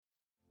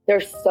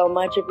there's so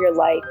much of your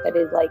life that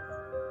is like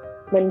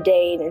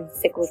mundane and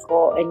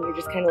cyclical, and you're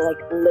just kind of like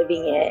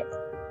living it,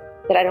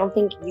 that I don't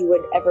think you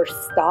would ever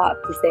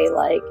stop to say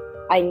like,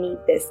 I need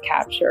this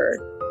captured.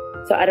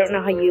 So I don't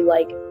know how you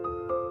like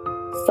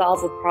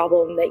solve a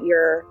problem that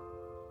you're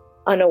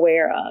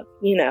unaware of,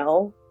 you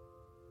know?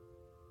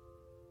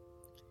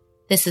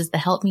 This is the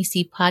Help Me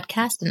See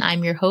podcast, and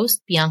I'm your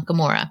host, Bianca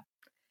Mora.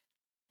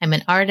 I'm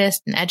an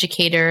artist, an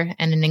educator,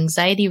 and an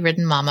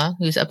anxiety-ridden mama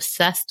who's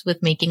obsessed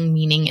with making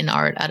meaning in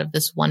art out of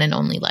this one and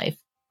only life.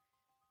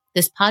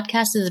 This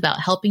podcast is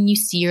about helping you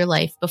see your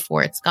life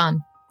before it's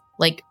gone.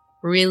 Like,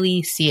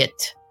 really see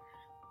it.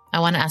 I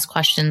want to ask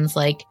questions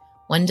like,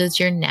 when does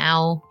your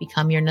now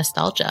become your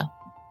nostalgia?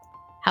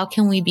 How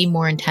can we be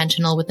more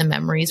intentional with the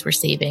memories we're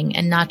saving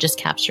and not just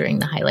capturing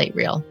the highlight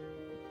reel?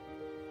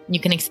 You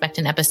can expect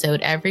an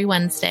episode every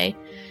Wednesday,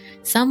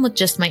 some with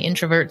just my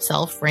introvert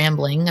self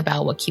rambling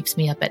about what keeps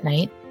me up at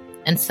night,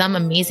 and some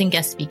amazing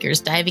guest speakers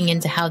diving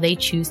into how they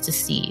choose to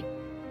see.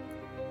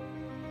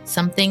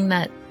 Something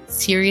that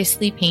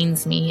seriously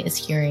pains me is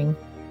hearing,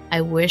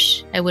 I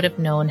wish I would have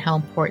known how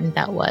important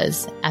that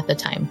was at the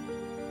time.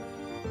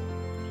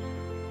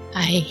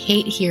 I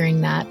hate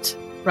hearing that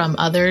from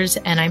others,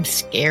 and I'm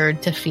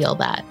scared to feel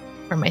that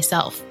for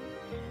myself.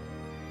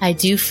 I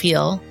do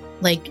feel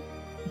like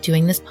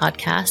doing this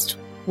podcast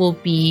will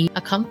be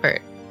a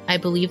comfort. I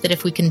believe that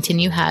if we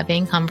continue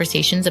having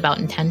conversations about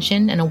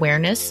intention and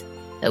awareness,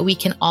 that we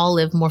can all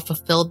live more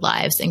fulfilled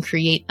lives and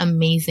create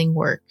amazing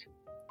work.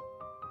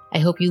 I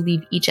hope you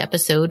leave each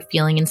episode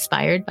feeling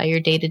inspired by your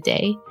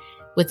day-to-day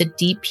with a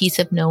deep peace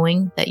of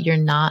knowing that you're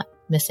not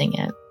missing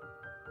it.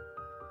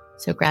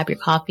 So grab your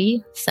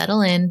coffee,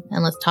 settle in,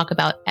 and let's talk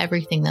about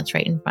everything that's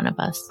right in front of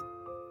us.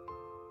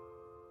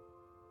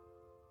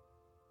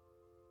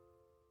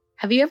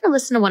 Have you ever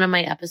listened to one of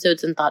my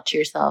episodes and thought to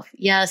yourself,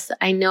 yes,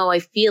 I know, I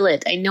feel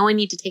it. I know I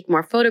need to take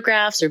more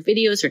photographs or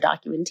videos or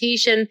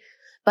documentation,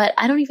 but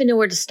I don't even know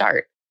where to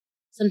start.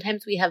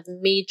 Sometimes we have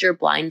major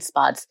blind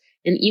spots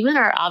and even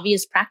our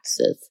obvious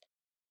practices.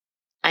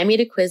 I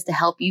made a quiz to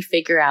help you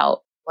figure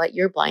out what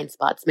your blind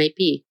spots might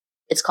be.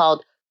 It's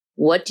called,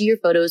 What Do Your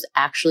Photos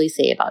Actually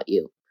Say About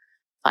You?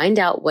 Find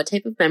out what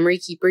type of memory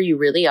keeper you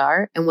really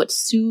are and what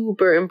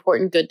super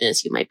important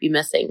goodness you might be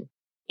missing.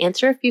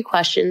 Answer a few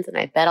questions and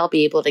I bet I'll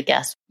be able to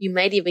guess. You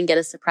might even get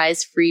a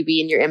surprise freebie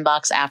in your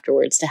inbox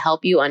afterwards to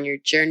help you on your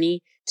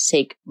journey to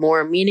take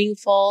more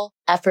meaningful,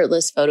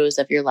 effortless photos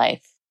of your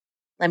life.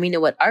 Let me know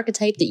what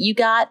archetype that you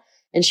got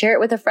and share it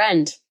with a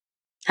friend.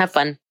 Have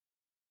fun.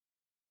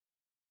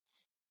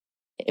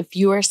 If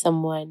you are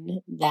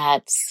someone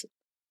that's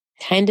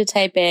kind of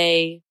type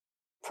A,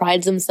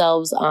 prides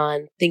themselves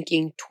on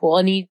thinking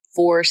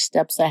 24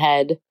 steps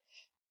ahead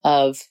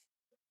of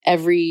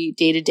every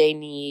day-to-day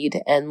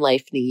need and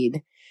life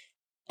need,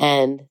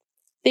 and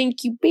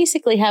think you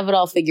basically have it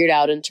all figured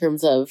out in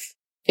terms of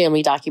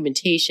family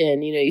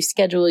documentation. You know, you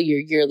schedule your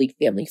yearly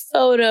family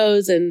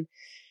photos and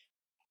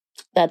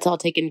that's all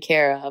taken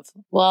care of.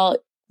 Well,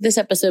 this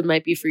episode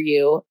might be for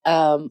you.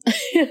 My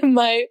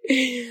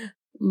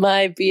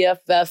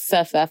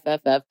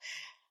BFF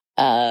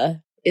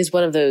is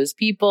one of those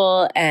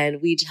people, and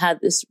we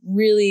had this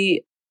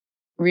really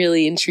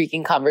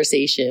intriguing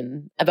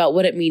conversation about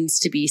what it means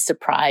to be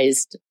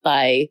surprised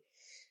by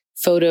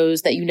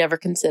photos that you never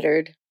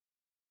considered,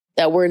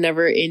 that were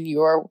never in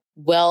your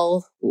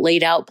well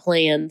laid out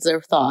plans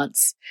or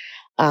thoughts,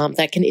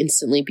 that can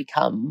instantly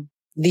become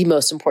the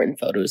most important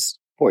photos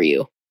for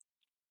you.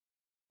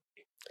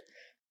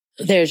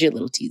 There's your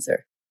little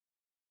teaser.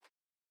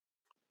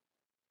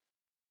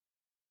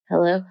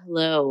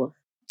 Hello.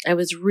 I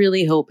was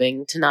really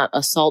hoping to not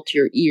assault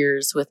your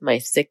ears with my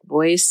thick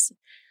voice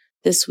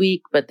this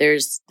week, but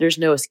there's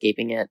no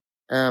escaping it.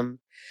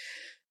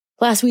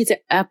 Last week's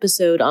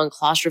episode on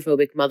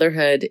claustrophobic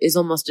motherhood is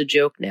almost a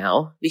joke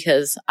now,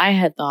 because I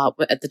had thought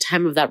at the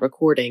time of that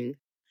recording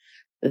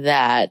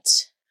that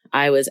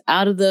I was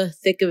out of the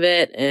thick of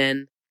it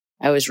and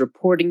I was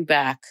reporting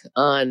back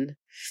on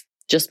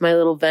just my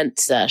little vent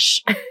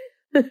sesh.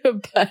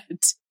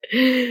 But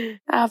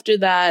after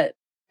that,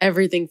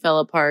 everything fell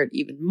apart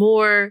even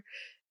more.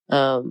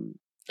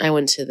 I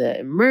went to the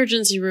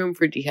emergency room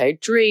for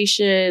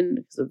dehydration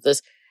because of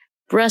this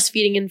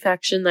breastfeeding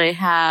infection I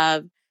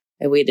have.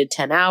 I waited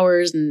 10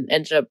 hours and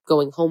ended up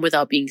going home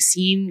without being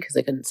seen because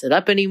I couldn't sit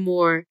up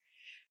anymore.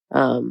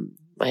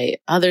 My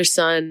other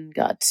son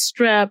got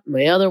strep.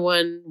 My other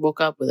one woke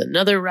up with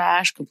another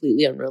rash,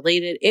 completely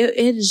unrelated.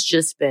 It has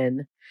just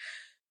been,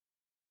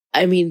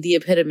 the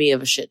epitome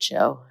of a shit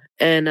show.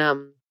 And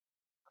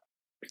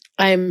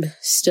I'm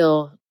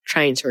still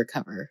trying to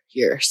recover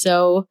here.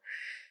 So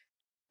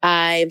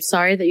I'm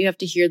sorry that you have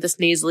to hear this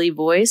nasally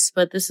voice,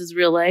 but this is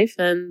real life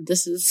and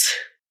this is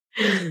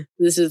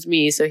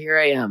me. So here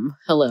I am.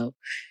 Hello.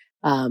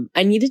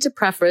 I needed to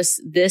preface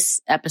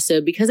this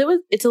episode because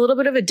it's a little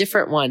bit of a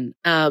different one.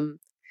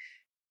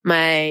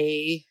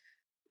 My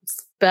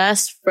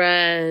best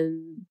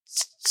friend,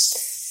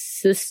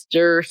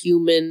 sister,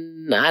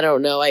 human, I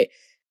don't know.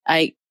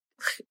 I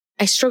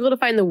struggle to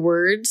find the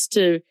words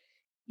to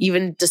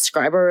even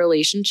describe our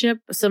relationship.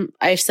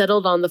 I've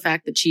settled on the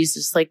fact that she's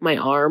just like my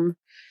arm.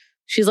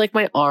 She's like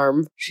my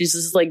arm. She's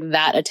just like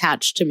that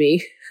attached to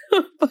me.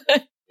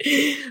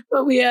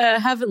 but we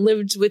haven't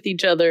lived with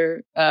each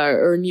other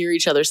or near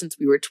each other since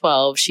we were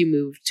 12. She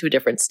moved to a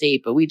different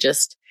state, but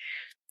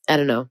I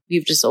don't know.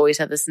 We've just always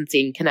had this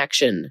insane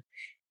connection.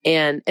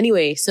 And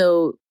anyway,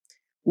 so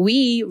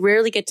we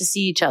rarely get to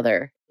see each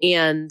other.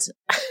 And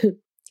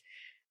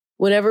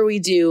whenever we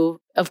do,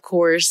 of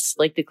course,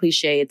 like the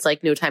cliche, it's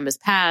like no time has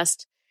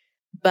passed.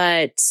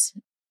 But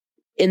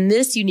in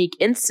this unique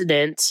in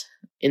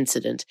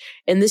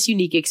this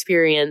unique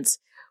experience,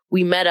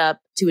 we met up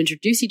to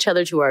introduce each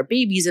other to our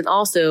babies, and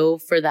also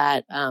for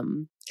that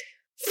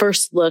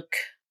first look,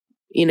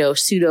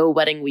 pseudo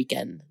wedding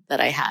weekend that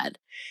I had.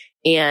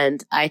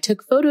 And I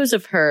took photos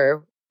of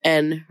her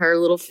and her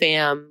little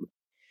fam.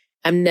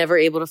 I'm never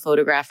able to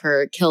photograph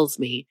her. It kills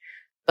me.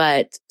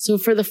 But so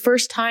for the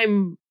first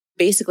time,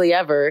 basically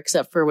ever,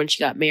 except for when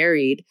she got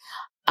married,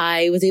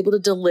 I was able to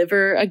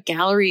deliver a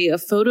gallery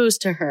of photos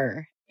to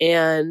her.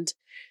 And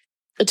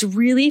it's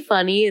really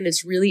funny and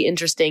it's really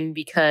interesting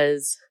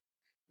because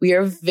we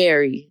are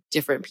very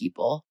different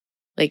people,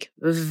 like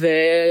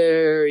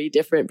very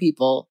different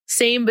people,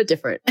 same but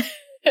different.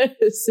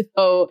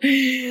 So,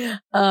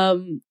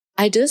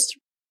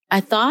 I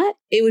thought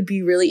it would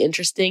be really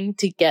interesting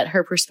to get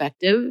her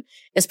perspective,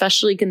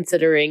 especially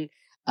considering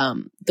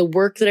the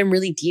work that I'm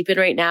really deep in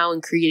right now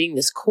and creating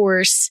this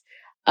course,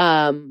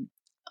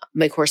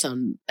 my course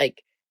on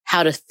like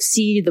how to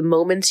see the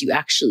moments you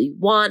actually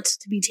want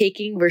to be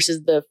taking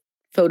versus the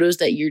photos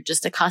that you're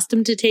just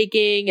accustomed to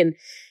taking. And,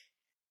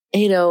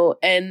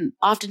 and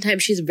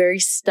oftentimes she's very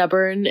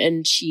stubborn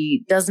and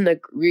she doesn't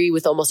agree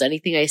with almost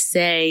anything I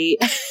say.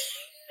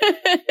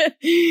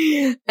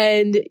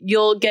 And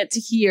you'll get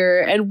to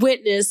hear and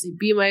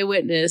be my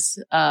witness,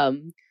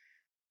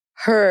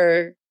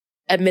 her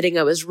admitting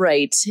I was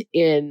right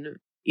in,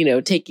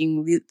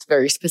 taking this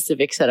very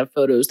specific set of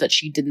photos that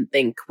she didn't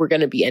think were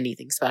going to be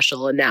anything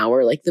special. And now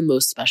are like the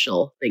most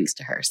special things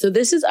to her. So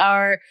this is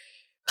our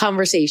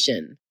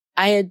conversation.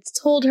 I had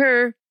told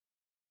her,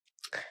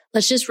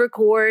 let's just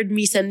record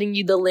me sending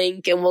you the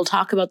link and we'll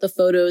talk about the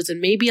photos and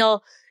maybe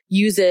I'll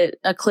use a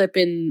clip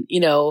in,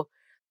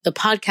 the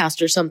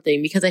podcast or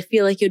something, because I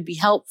feel like it would be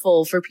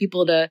helpful for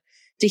people to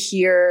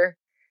hear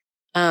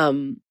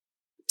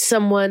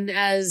someone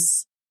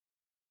as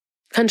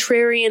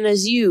contrarian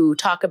as you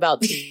talk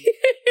about these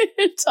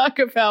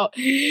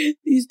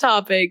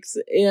topics.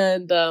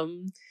 And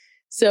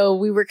so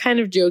we were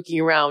kind of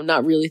joking around,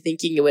 not really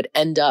thinking it would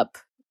end up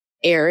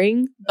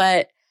airing,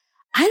 but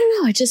I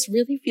don't know. I just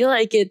really feel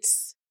like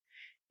it's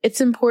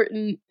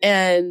important,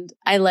 and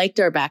I liked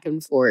our back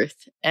and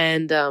forth.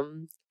 And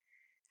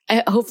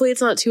hopefully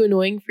it's not too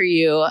annoying for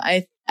you.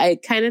 I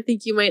kind of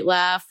think you might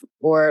laugh,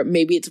 or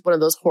maybe it's one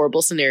of those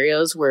horrible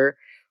scenarios where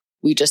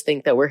we just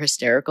think that we're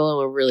hysterical and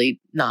we're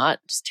really not,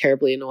 just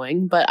terribly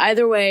annoying. But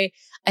either way,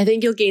 I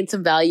think you'll gain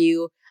some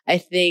value. I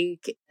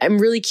think I'm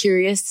really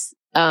curious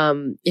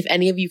if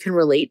any of you can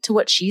relate to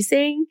what she's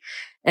saying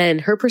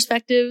and her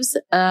perspectives.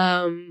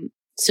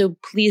 So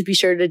please be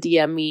sure to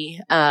DM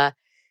me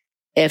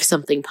if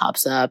something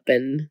pops up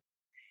and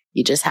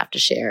you just have to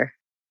share.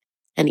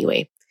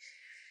 Anyway.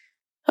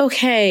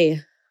 Okay.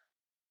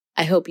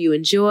 I hope you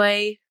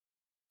enjoy.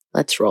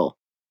 Let's roll.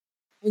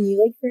 When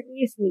you sent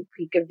me a sneak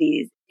peek of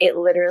these, it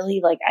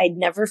literally I'd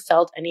never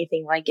felt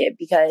anything like it,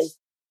 because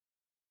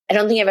I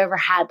don't think I've ever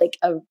had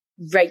a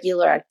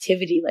regular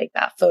activity like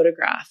that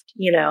photographed,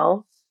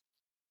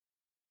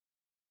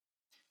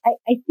 I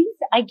think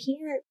I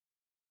can't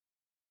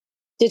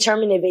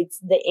determine if it's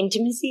the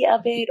intimacy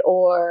of it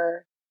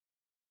or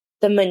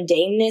the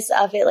mundaneness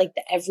of it,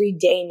 the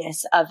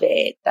everydayness of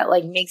it that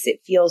makes it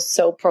feel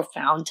so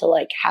profound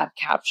to have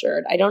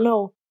captured. I don't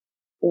know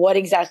what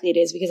exactly it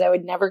is, because I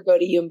would never go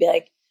to you and be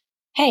like,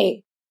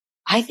 hey,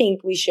 I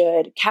think we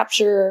should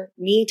capture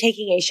me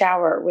taking a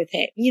shower with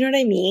him. You know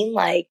what I mean?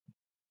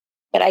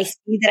 But I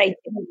see that I did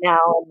it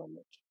now. And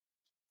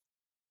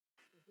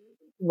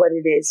what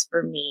it is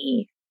for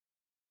me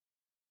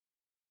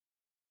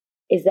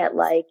is that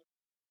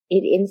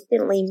it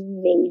instantly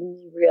made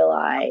me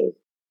realize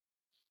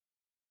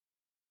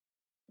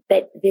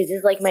that this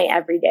is my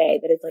everyday,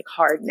 that it's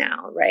hard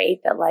now, right?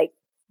 That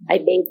I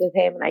bathe with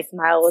him and I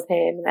smile with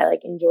him and I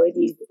enjoy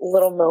these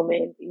little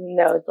moments, even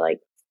though it's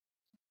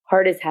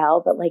hard as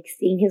hell, but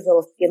seeing his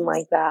little skin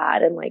like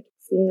that and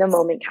seeing the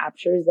moment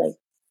captures,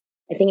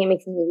 I think it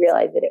makes me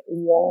realize that it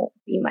won't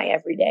be my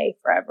everyday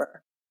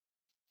forever.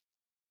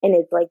 And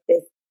it's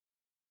this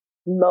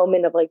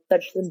moment of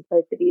such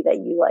simplicity that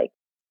you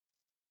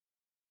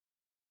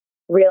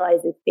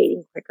realize is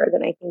fading quicker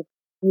than I think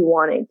you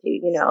wanted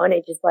to, and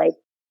it just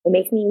it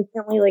makes me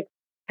instantly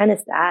kind of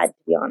sad, to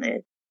be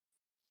honest.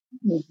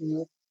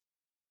 Mm-hmm.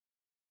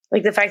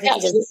 The fact that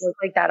he doesn't look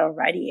like that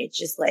already, it's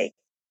just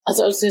that's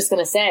what I was just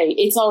going to say.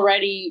 It's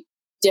already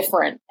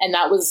different. And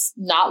that was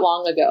not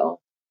long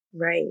ago.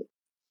 Right.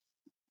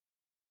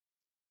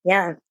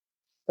 Yeah.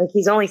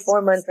 He's only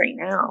 4 months right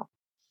now.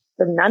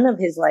 So none of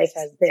his life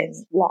has been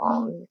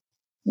long.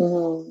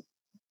 Mm-hmm.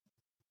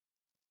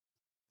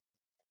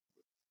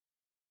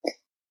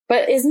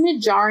 But isn't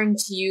it jarring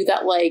to you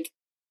that like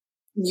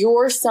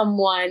you're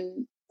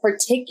someone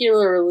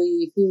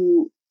particularly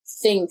who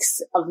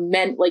thinks of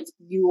men, like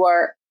you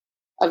are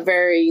a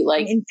very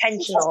like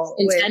intentional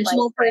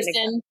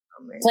person.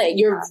 Like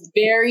you're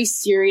very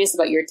serious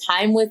about your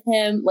time with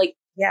him. Like,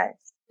 yes,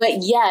 but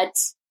yet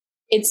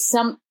it's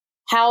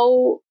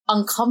how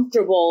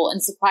uncomfortable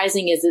and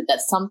surprising is it that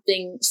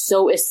something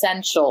so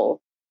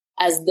essential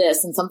as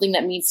this and something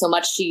that means so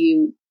much to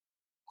you,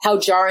 how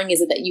jarring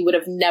is it that you would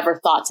have never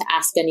thought to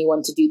ask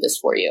anyone to do this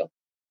for you?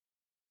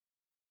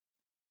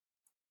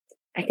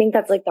 I think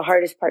that's like the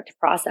hardest part to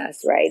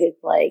process, right?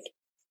 It's like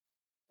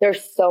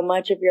there's so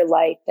much of your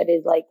life that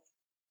is like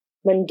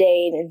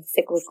mundane and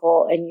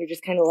cyclical, and you're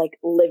just kind of like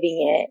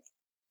living it,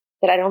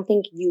 that I don't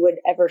think you would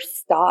ever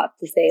stop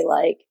to say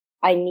like,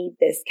 I need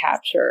this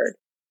captured.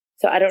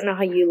 So I don't know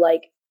how you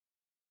like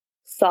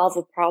solve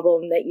a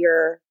problem that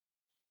you're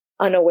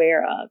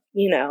unaware of,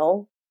 you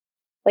know?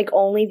 Like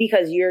only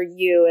because you're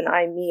you and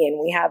I'm me and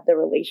we have the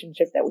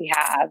relationship that we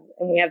have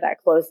and we have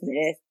that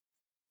closeness,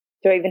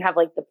 do I even have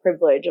like the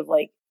privilege of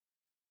like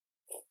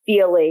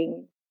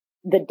feeling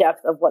the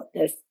depth of what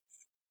this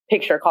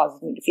picture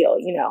causes me to feel,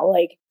 you know?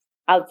 Like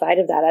outside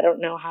of that, I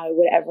don't know how I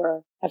would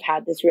ever have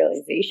had this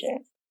realization.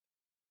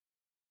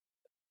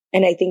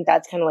 And I think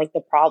that's kind of like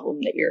the problem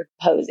that you're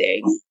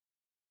posing.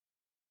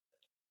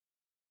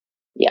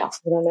 Yeah,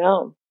 I don't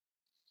know.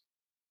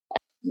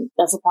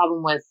 That's a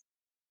problem with.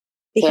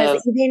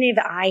 Because even if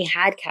I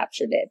had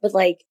captured it, but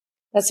like,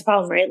 that's the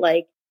problem, right?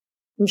 Like,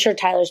 I'm sure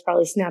Tyler's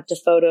probably snapped a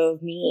photo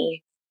of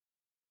me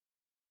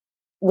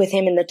with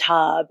him in the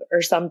tub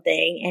or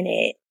something.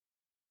 And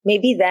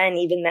maybe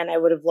even then I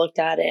would have looked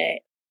at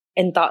it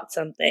and thought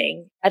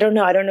something. I don't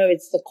know. If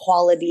it's the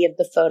quality of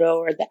the photo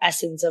or the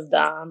essence of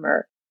them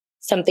or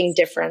something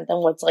different than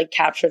what's like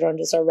captured on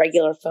just a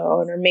regular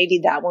phone, or maybe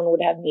that one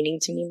would have meaning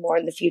to me more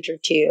in the future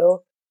too.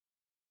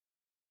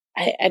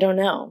 I don't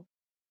know.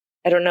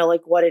 I don't know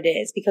like what it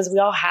is, because we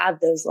all have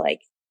those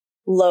like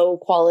low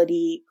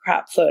quality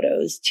crop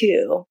photos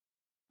too,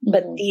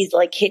 but these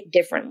like hit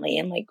differently,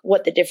 and like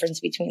what the difference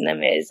between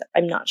them is,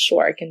 I'm not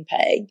sure I can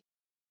peg.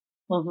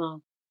 Mm-hmm.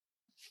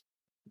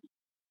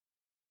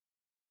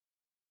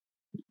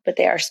 But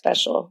they are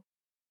special.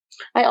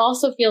 I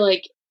also feel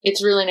like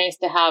it's really nice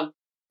to have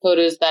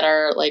photos that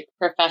are like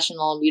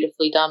professional and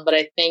beautifully done, but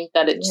I think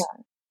that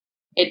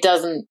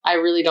I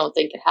really don't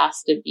think it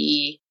has to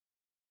be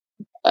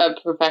a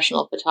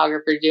professional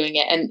photographer doing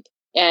it.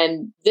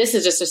 And this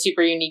is just a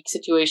super unique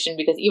situation,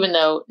 because even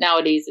though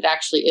nowadays it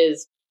actually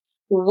is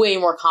way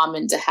more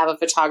common to have a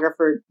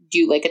photographer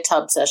do like a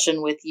tub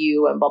session with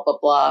you and blah, blah,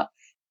 blah.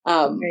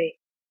 Right.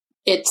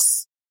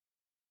 It's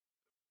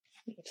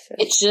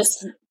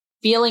just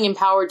feeling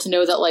empowered to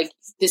know that like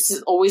this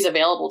is always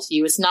available to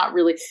you. It's not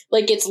really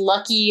like it's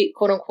lucky,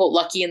 quote unquote,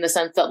 lucky in the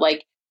sense that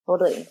like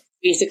totally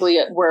basically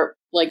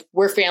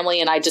we're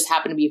family and I just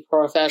happen to be a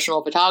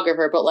professional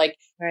photographer, but like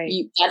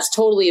that's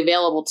totally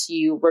available to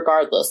you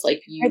regardless.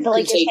 Like you, right, but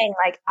like you're saying,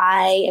 like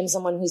I am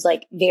someone who's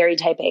like very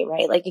type A,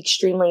 right? Like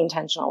extremely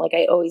intentional. Like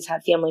I always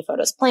have family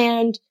photos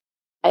planned.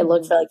 I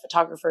look for like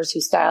photographers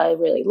whose style I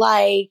really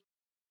like.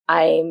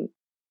 I'm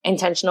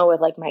intentional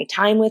with like my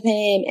time with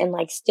him, and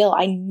like still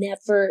I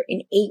never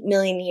in 8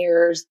 million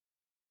years.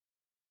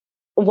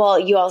 Well,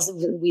 you also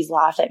always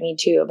laugh at me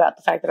too about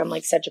the fact that I'm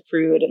like such a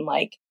prude and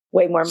like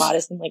way more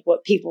modest than like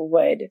what people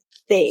would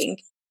think.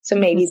 So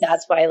maybe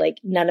that's why like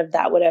none of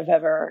that would have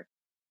ever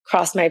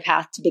crossed my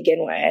path to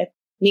begin with.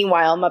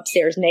 Meanwhile, I'm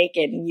upstairs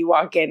naked and you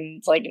walk in,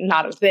 it's like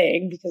not a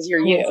thing because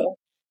you're you.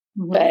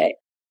 But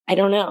I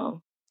don't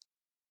know.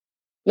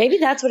 Maybe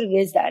that's what it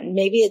is then.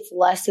 Maybe it's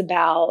less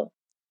about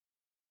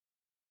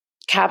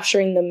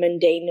capturing the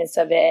mundaneness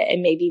of it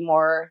and maybe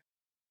more,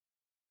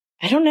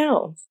 I don't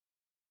know,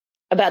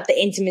 about the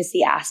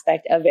intimacy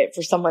aspect of it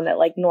for someone that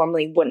like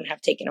normally wouldn't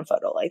have taken a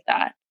photo like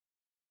that.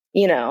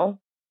 You know,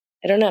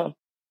 I don't know.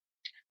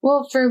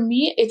 Well, for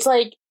me, it's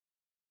like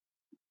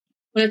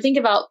when I think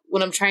about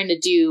what I'm trying to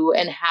do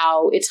and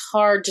how it's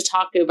hard to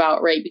talk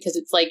about, right? Because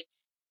it's like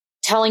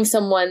telling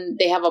someone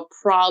they have a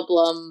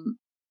problem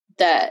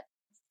that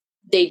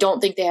they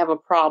don't think they have a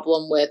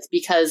problem with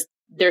because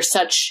there's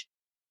such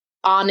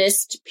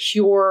honest,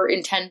 pure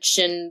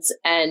intentions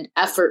and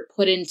effort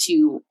put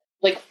into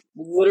like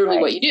literally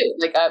what you do,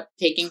 like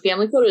taking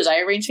family photos. I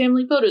arrange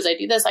family photos. I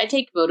do this. I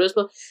take photos,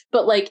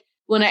 but like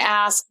when I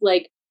ask,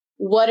 like,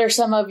 what are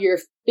some of your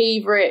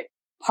favorite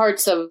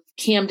parts of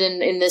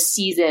Camden in this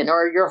season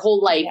or your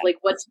whole life? Like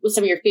what's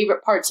some of your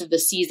favorite parts of the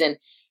season?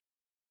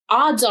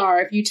 Odds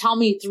are, if you tell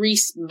me 3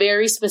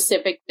 very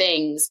specific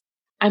things,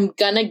 I'm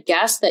gonna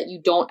guess that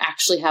you don't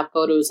actually have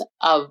photos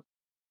of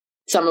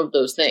some of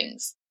those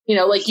things. You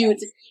know, like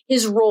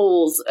his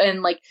roles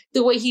and like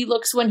the way he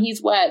looks when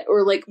he's wet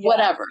or like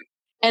whatever.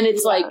 And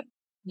it's like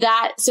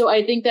that. So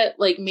I think that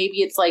like,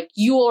 maybe it's like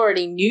you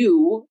already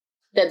knew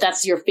that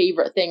that's your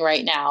favorite thing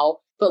right now,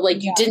 but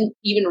like you didn't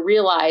even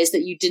realize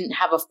that you didn't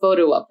have a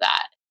photo of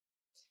that.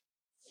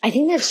 I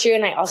think that's true.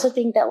 And I also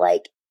think that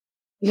like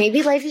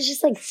maybe life is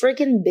just like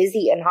freaking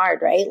busy and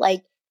hard, right?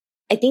 Like,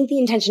 I think the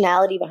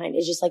intentionality behind it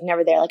is just like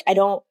never there. Like, I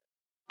don't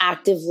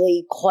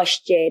actively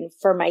question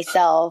for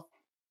myself,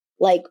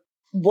 like,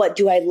 what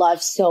do I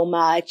love so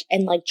much?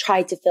 And like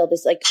try to fill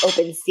this like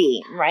open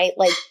seam, right?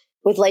 Like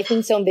with life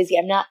being so busy,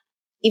 I'm not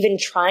even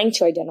trying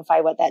to identify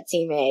what that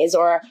seam is,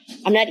 or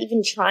I'm not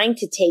even trying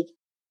to take,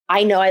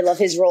 I know I love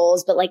his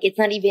roles, but like, it's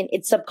not even,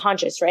 it's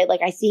subconscious, right?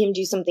 Like I see him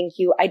do something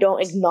cute. I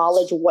don't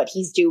acknowledge what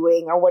he's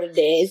doing or what it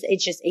is.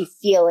 It's just a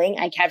feeling.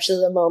 I capture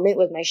the moment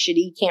with my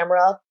shitty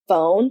camera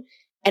phone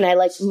and I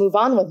like move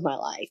on with my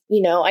life.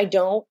 You know, I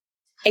don't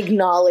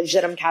acknowledge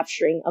that I'm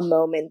capturing a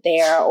moment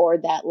there, or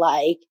that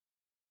like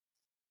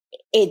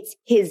it's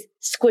his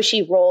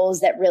squishy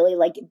roles that really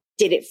like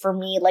did it for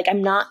me. Like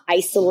I'm not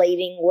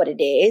isolating what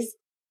it is.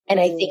 And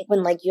I think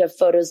when like you have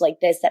photos like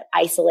this that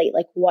isolate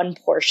like one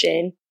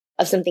portion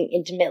of something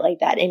intimate like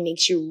that, it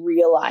makes you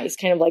realize,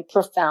 kind of like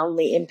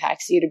profoundly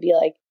impacts you to be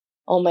like,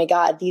 oh my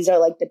God, these are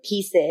like the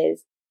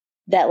pieces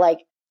that like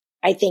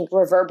I think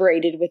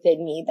reverberated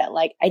within me that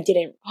like I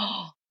didn't,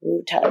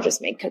 ooh, Tyler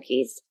just made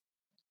cookies.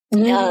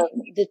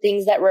 The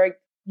things that were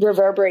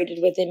reverberated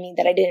within me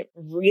that I didn't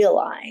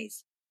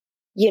realize,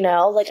 you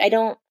know, like I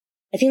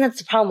think that's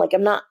the problem. Like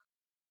I'm not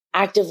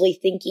actively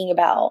thinking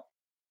about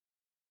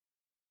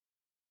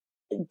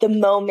the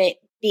moment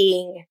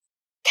being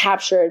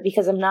captured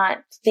because I'm not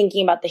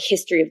thinking about the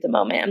history of the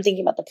moment. I'm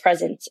thinking about the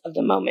presence of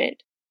the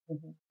moment.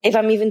 If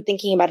I'm even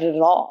thinking about it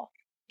at all,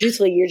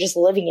 usually you're just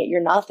living it.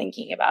 You're not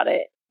thinking about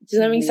it. Does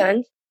that make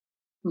sense?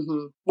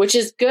 Which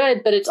is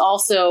good, but it's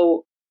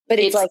also, but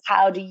it's like,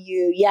 how do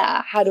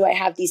I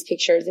have these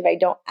pictures if I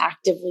don't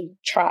actively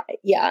try?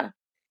 Yeah.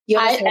 You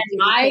almost have to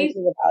be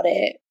thinking about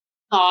it.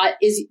 Thought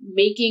is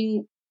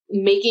making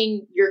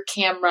your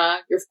camera,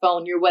 your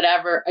phone, your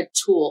whatever, a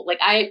tool. Like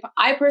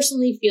I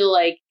personally feel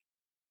like,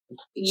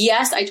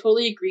 yes, I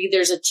totally agree.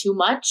 There's a too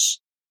much.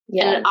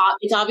 Yeah. And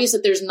it's obvious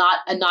that there's not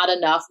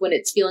enough when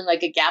it's feeling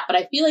like a gap. But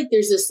I feel like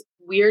there's this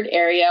weird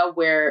area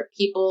where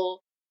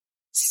people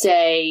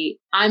say,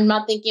 I'm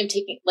not thinking of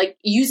taking, like,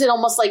 use it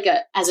almost like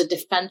as a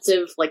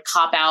defensive, like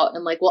cop out.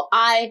 And like, well,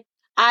 I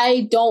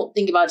don't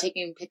think about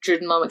taking pictures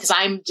in the moment because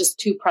I'm just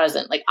too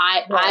present. Like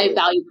I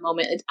value the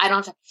moment. I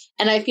don't have,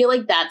 and I feel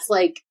like that's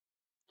like,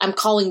 I'm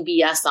calling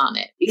BS on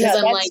it because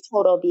I'm like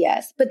total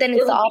BS. But then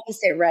it's the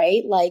opposite,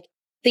 right? Like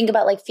think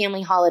about like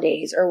family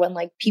holidays or when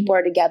like people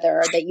are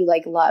together that you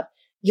like love.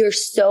 You're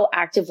so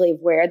actively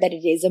aware that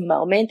it is a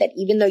moment that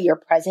even though you're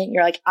present,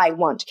 you're like, I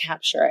want to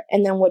capture it.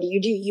 And then what do?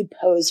 You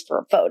pose for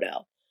a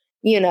photo,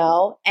 you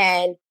know?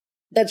 And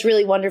that's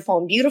really wonderful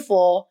and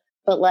beautiful.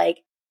 But like,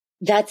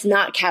 that's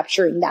not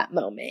capturing that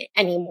moment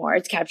anymore.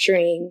 It's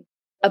capturing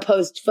a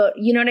post photo.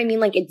 You know what I mean?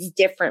 Like it's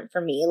different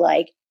for me.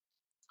 Like,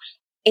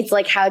 it's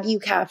like, how do you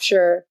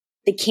capture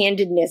the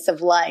candidness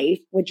of life,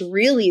 which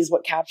really is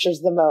what captures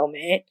the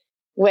moment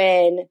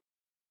when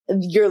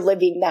you're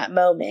living that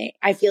moment?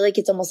 I feel like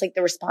it's almost like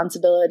the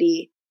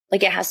responsibility,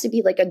 like it has to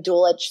be like a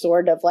dual-edged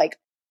sword of like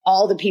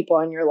all the people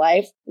in your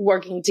life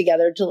working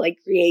together to like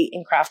create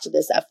and craft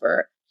this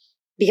effort.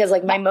 Because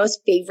like my most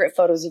favorite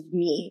photos of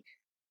me,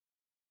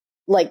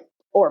 like,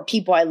 or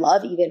people I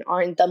love even,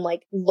 aren't them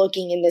like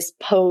looking in this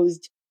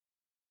posed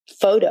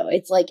photo.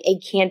 It's like a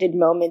candid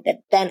moment that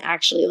then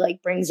actually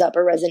like brings up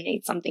or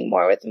resonates something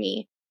more with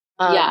me.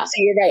 So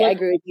you're right. I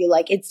agree with you.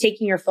 Like it's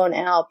taking your phone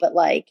out, but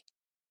like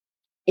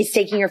it's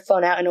taking your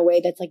phone out in a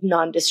way that's like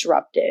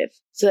non-disruptive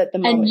so that the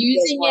moment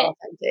feels more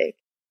authentic.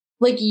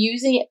 Like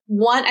using it,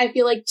 I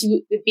feel like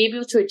to be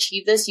able to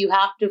achieve this, you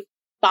have to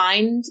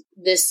find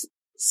this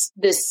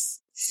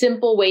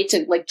simple way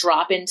to like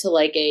drop into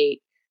like a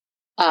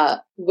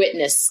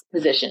witness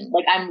position.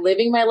 Like I'm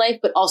living my life,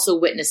 but also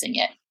witnessing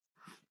it.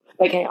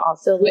 Okay.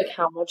 Also, like,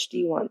 how much do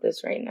you want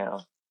this right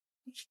now?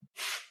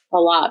 A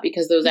lot,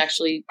 because those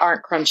actually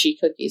aren't crunchy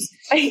cookies.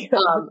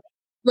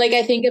 Like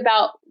I think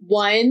about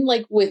one,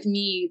 like with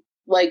me,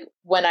 like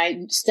when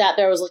I sat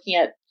there, I was looking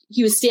at,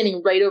 he was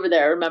standing right over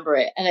there. I remember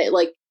it. And it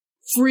like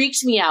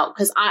freaked me out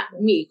because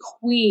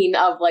queen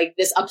of like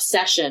this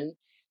obsession.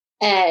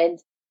 And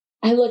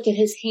I look at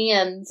his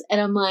hands and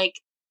I'm like,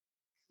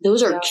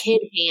 those are kid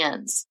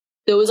hands.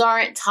 Those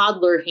aren't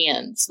toddler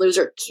hands. Those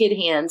are kid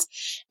hands.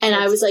 And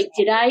I was like,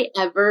 did I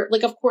ever,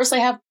 like, of course I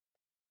have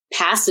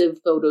passive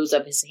photos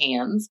of his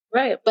hands,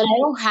 right? But I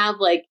don't have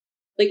like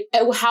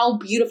how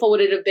beautiful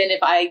would it have been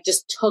if I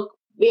just took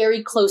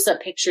very close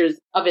up pictures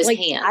of his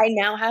hands? I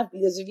now have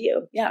because of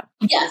you. Yeah.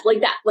 Yes.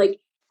 Like that. Like,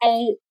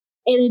 and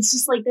it's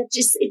just like that,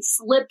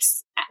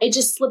 it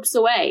just slips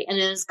away and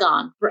then it's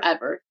gone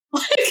forever.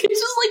 Like, it's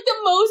just like the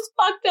most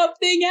fucked up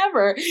thing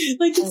ever.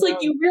 Like, it's like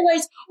you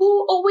realize,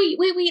 oh, wait.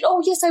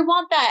 Oh, yes, I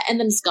want that. And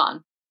then it's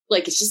gone.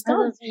 Like, it's just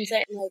gone.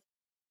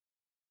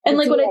 And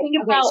like, when I think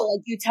about, so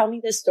like, you tell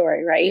me this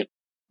story, right?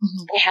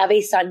 Mm-hmm. I have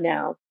a son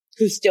now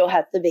who still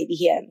has the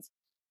baby hands,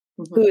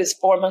 who is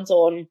 4 months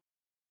old,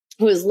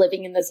 who is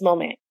living in this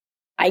moment.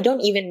 I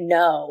don't even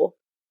know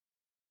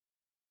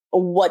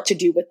what to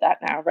do with that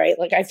now, right?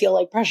 Like, I feel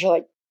like pressure,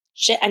 like,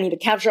 shit, I need to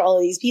capture all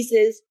of these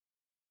pieces.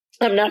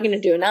 I'm not going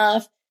to do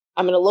enough.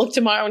 I'm going to look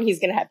tomorrow and he's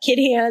going to have kid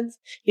hands.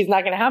 He's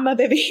not going to have my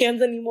baby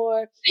hands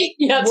anymore.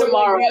 Yeah,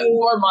 tomorrow,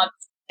 4 months.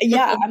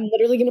 Yeah, I'm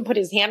literally going to put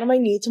his hand on my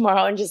knee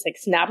tomorrow and just like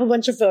snap a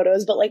bunch of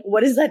photos. But like,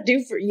 what does that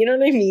do for, you know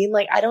what I mean?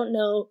 Like, I don't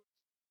know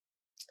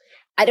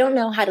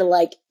how to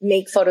like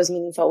make photos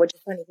meaningful, which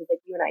is funny because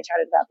like you and I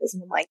chatted about this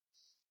and I'm like,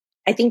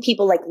 I think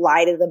people like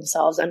lie to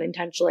themselves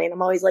unintentionally. And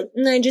I'm always like,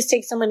 I just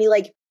take so many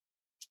like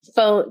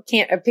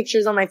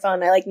pictures on my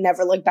phone. I like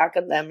never look back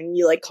at them. And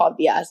you like called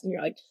BS and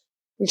you're like,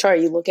 I'm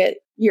sorry, you look at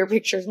your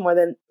pictures more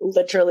than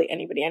literally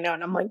anybody I know.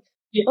 And I'm like,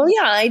 oh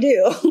yeah, I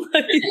do.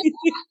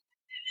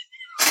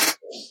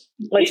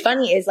 What's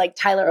funny is like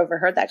Tyler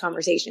overheard that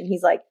conversation.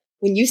 He's like,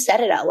 when you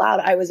said it out loud,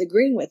 I was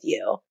agreeing with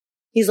you.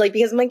 He's like,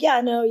 because I'm like,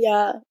 yeah, no,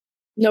 yeah.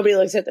 Nobody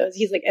looks at those.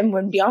 He's like, and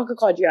when Bianca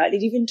called you out,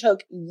 it even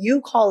took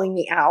you calling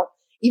me out,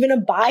 even a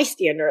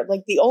bystander,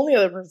 like the only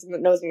other person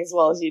that knows me as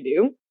well as you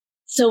do.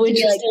 So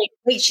interesting. Like,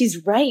 wait,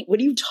 she's right. What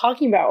are you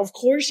talking about? Of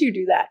course you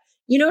do that.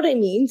 You know what I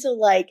mean? So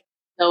like,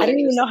 I don't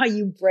even know how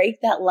you break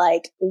that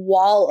like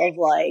wall of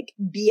like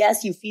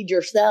BS you feed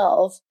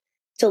yourself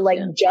to like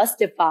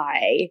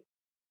justify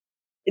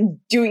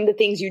doing the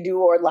things you do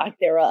or lack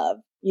thereof,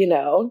 you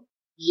know?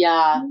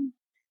 Yeah.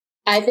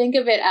 I think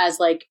of it as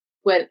like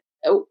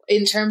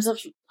in terms of,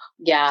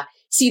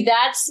 see,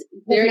 that's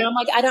there. I'm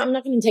like, I'm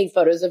not going to take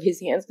photos of his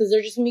hands because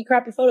they're just going to be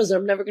crappy photos and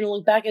I'm never going to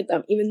look back at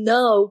them, even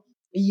though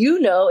you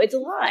know it's a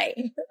lie.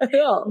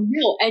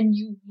 No, and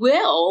you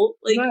will,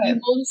 like, right. You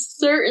most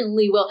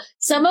certainly will.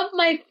 Some of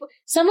my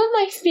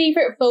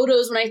favorite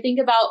photos, when I think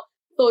about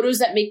photos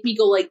that make me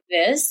go like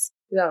this,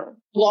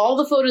 all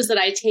the photos that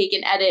I take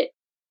and edit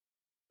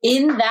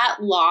in that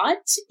lot,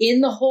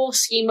 in the whole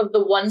scheme of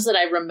the ones that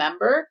I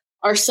remember,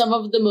 are some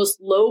of the most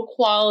low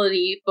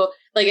quality.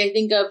 Like I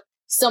think of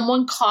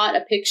someone caught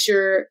a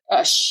picture, a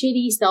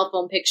shitty cell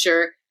phone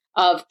picture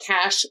of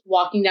Cash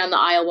walking down the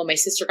aisle when my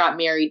sister got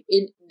married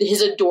in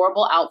his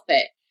adorable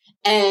outfit.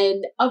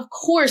 And of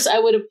course I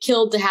would have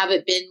killed to have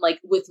it been like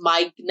with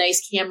my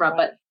nice camera,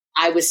 but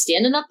I was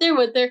standing up there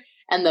with her,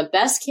 and the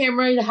best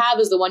camera to have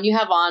is the one you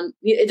have on.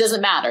 It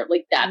doesn't matter.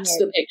 Like that's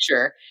the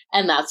picture.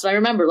 And that's what I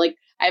remember. Like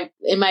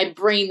in my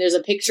brain, there's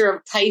a picture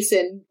of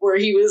Tyson where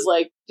he was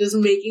like just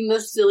making the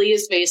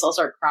silliest face. I'll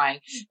start crying,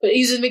 but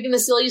he's just making the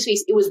silliest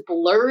face. It was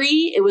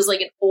blurry. It was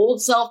like an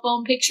old cell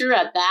phone picture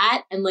at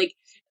that. And like,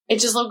 it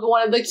just looked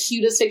one of the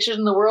cutest pictures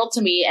in the world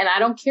to me. And I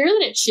don't care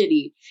that it's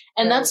shitty.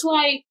 And that's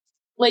why,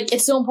 like,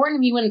 it's so important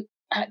to me when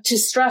to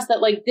stress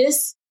that like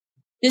this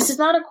is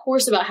not a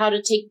course about how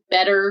to take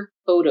better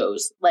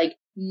photos, like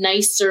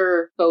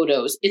nicer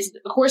photos. It's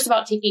a course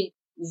about taking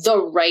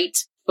the right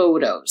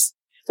photos.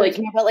 So like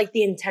about like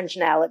the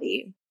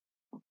intentionality.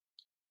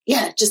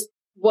 Yeah, just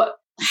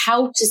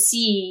how to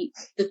see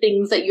the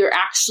things that you're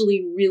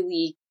actually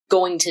really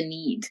going to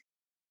need,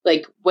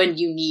 like when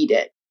you need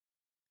it.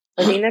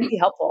 I mean, that'd be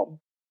helpful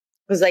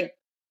because like,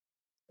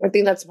 I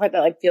think that's the part that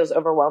like feels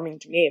overwhelming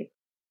to me,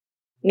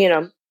 you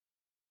know?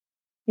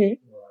 He's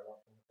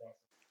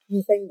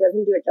saying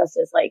doesn't do it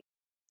justice. Like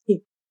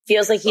he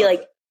feels like he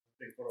like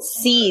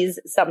sees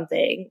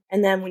something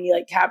and then when you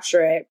like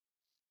capture it,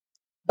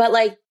 but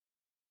like,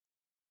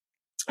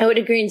 I would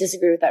agree and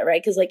disagree with that,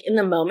 right? Because like in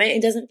the moment,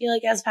 it doesn't feel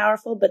like as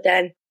powerful, but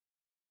then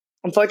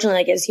unfortunately,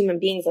 like as human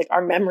beings, like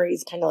our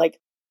memories kind of like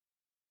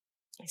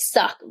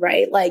suck,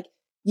 right? Like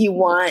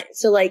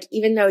so like,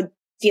 even though it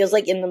feels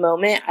like in the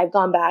moment, I've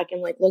gone back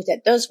and like looked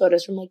at those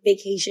photos from like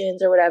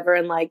vacations or whatever.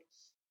 And like,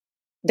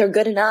 they're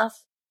good enough,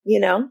 you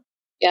know?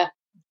 Yeah.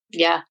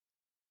 Yeah.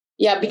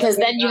 Yeah. Because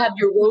then you have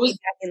your rose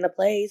back in the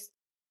place.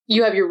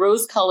 You have your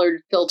rose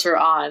colored filter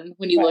on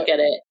when you look at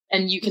it.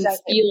 And you can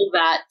feel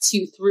that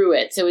too through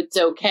it. So it's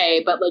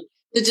okay. But like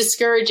the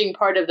discouraging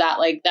part of that,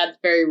 like that's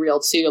very real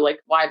too. Like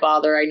why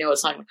bother? I know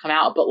it's not going to come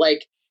out, but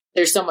like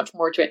there's so much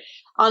more to it.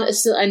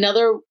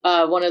 Another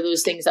one of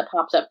those things that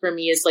pops up for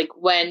me is like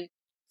when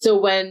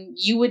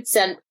you would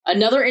send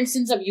another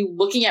instance of you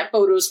looking at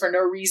photos for no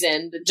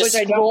reason, just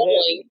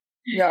scrolling.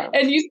 Yeah.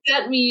 And you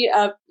sent me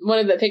one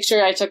of the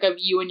picture I took of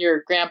you and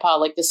your grandpa,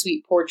 like the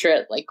sweet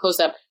portrait, like close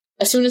up.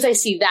 As soon as I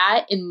see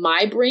that in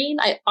my brain,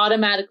 I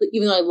automatically,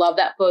 even though I love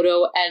that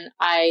photo, and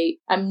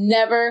I'm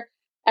never,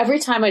 every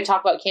time I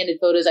talk about candid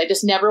photos, I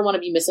just never want to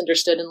be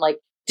misunderstood and like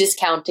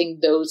discounting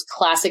those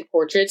classic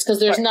portraits because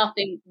there's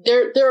nothing,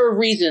 they're a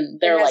reason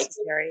they're like,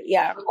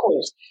 yeah, of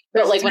course.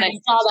 But like when I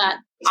saw that,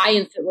 I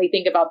instantly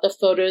think about the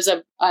photos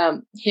of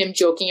him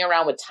joking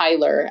around with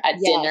Tyler at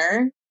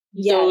dinner.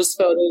 Yes. Those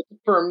photos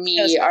for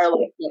me are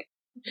like,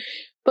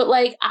 but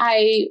like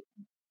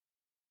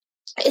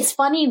it's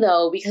funny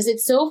though, because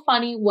it's so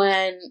funny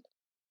when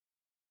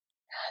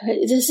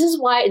this is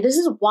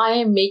why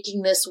I'm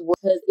making this work,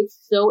 because it's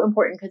so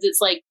important, because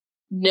it's like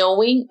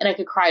knowing, and I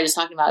could cry just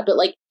talking about it, but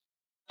like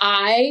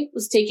I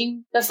was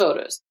taking the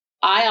photos.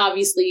 I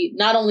obviously,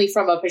 not only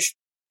from a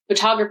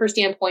photographer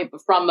standpoint,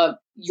 but from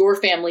your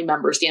family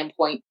member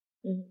standpoint,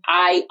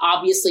 I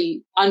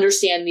obviously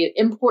understand the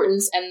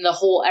importance and the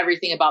whole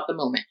everything about the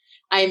moment.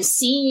 I am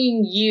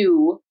seeing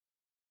you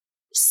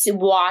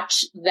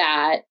watch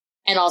that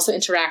and also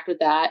interact with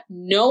that,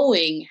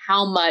 knowing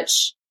how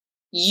much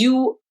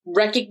you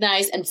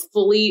recognize and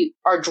fully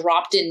are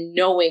dropped in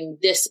knowing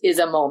this is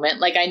a moment.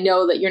 Like, I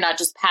know that you're not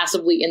just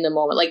passively in the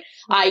moment. Like,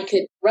 I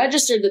could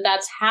register that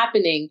that's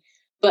happening,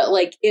 but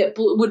like, it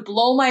would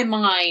blow my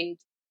mind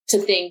to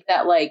think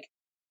that like,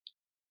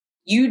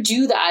 you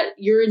do that,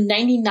 you're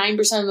 99%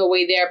 of the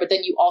way there, but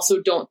then you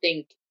also don't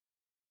think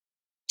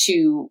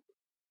to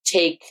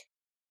take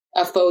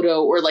a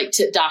photo or like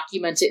to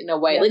document it in a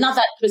way, like not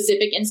that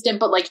specific instant,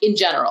 but like in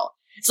general.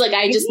 It's like,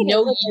 I just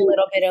know a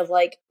little bit of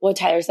like what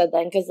Tyler said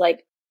then. Cause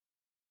like,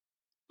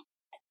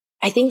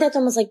 I think that's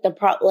almost like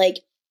like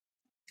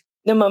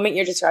the moment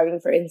you're describing,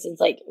 for instance,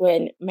 like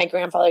when my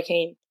grandfather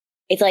came,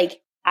 it's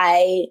like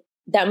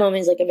that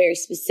moment is like a very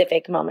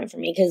specific moment for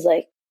me. Cause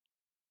like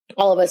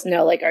all of us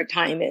know like our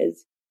time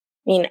is,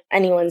 I mean,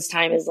 anyone's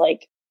time is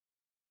like,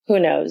 who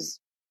knows?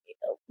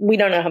 We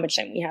don't know how much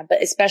time we have,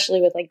 but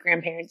especially with like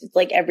grandparents, it's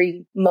like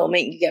every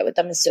moment you get with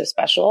them is so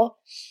special.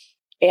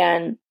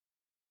 And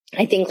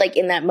I think like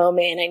in that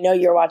moment, and I know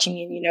you're watching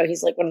me and you know,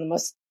 he's like one of the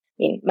most,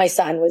 I mean, my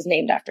son was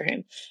named after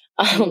him.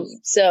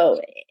 So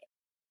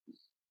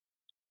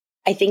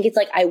I think it's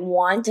like, I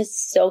want to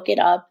soak it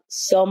up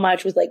so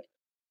much with like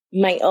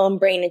my own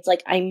brain. It's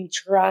like, I'm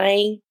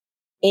trying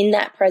in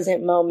that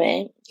present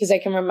moment, because I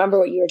can remember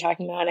what you were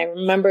talking about. And I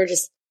remember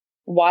just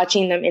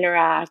watching them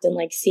interact and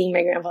like seeing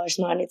my grandfather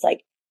smile. And it's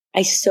like,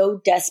 I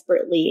so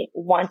desperately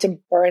want to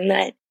burn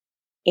that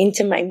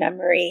into my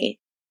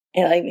memory.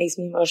 And it like makes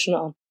me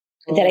emotional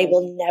that I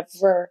will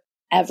never,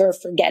 ever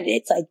forget it.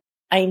 It's like,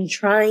 I'm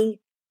trying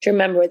to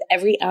remember with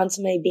every ounce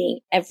of my being,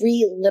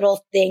 every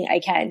little thing I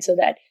can, so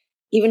that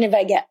even if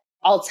I get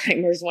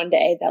Alzheimer's one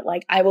day, that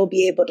like I will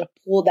be able to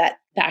pull that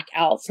back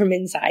out from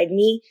inside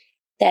me.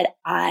 That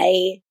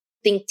I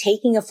think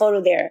taking a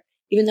photo there,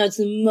 even though it's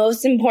the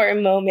most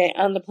important moment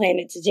on the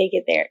planet to take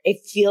it there,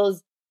 it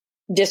feels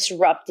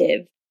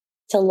disruptive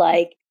to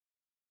like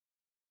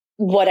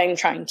what I'm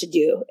trying to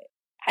do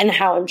and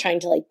how I'm trying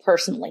to like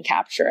personally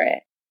capture it.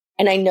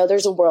 And I know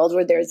there's a world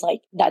where there's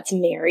like, that's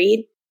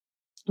married.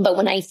 But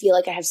when I feel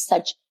like I have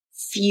such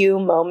few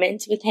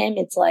moments with him,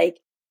 it's like,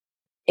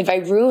 if I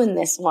ruin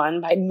this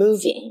one by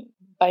moving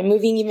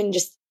even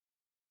just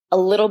a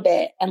little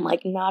bit and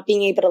like not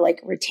being able to like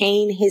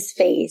retain his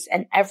face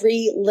and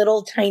every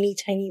little tiny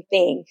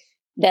thing,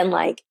 then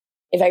like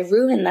if I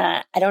ruin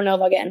that, I don't know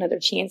if I'll get another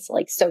chance to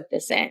like soak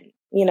this in,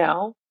 you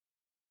know?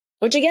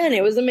 Which again,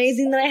 it was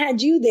amazing that I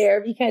had you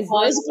there, because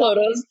those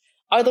photos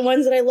are the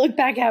ones that I look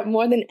back at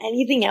more than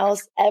anything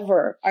else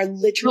ever, are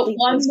literally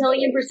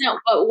 1,000,000%.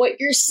 But what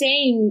you're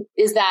saying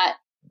is that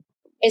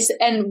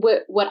and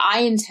what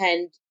I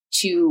intend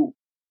to,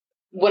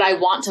 what I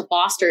want to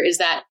foster is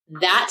that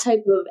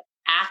type of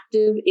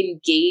active,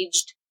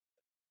 engaged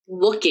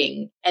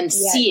looking and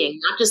seeing,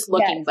 not just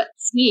looking, but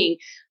seeing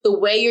the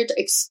way you're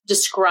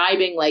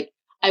describing, like,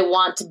 I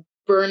want to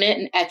burn it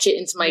and etch it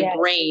into my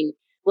brain.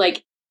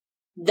 Like,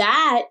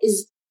 that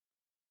is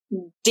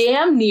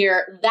damn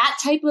near, that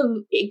type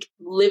of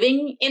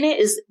living in it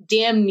is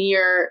damn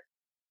near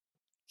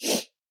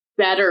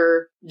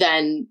better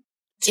than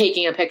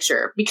taking a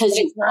picture, because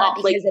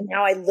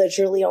now I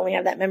literally only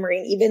have that memory.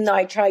 And even though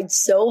I tried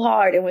so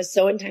hard and was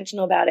so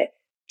intentional about it,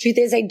 truth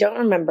is I don't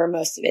remember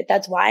most of it.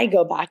 That's why I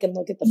go back and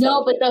look at the photos.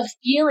 No, but the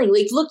feeling,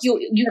 like, look,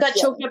 you got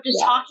choked up just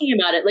talking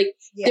about it. Like,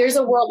 there's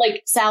a world,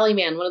 like Sally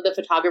Mann, one of the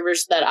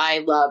photographers that I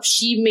love,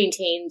 she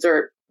maintains,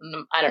 or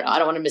I don't know, I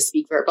don't want to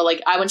misspeak for her, but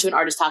like, I went to an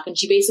artist talk and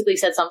she basically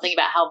said something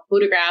about how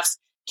photographs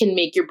can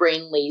make your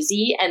brain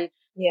lazy. And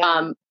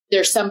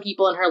there's some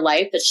people in her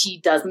life that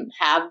she doesn't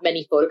have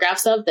many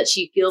photographs of, that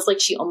she feels like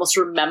she almost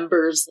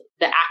remembers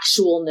the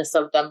actualness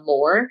of them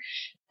more.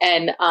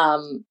 And I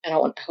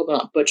hope I'm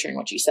not butchering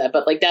what you said,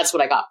 but like, that's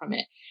what I got from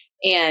it.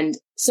 And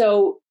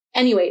so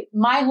anyway,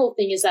 my whole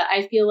thing is that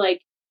I feel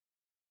like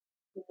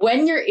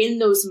when you're in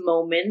those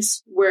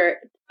moments,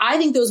 where I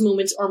think those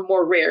moments are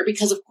more rare,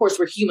 because of course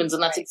we're humans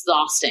and that's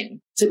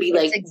exhausting to be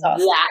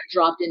that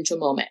dropped into a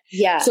moment.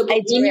 Yeah. So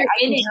when you're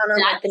in it,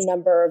 like the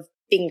number of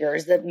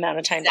fingers, the amount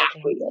of time I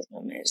can hold those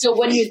moments. So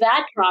when you're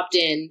that dropped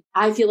in,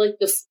 I feel like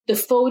the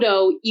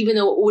photo, even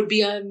though it would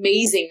be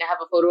amazing to have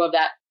a photo of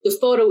that, the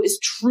photo is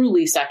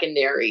truly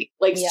secondary,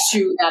 like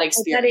to that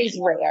experience. That is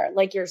rare,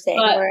 like you're saying,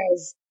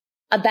 whereas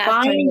a bath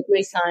time with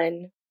my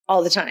son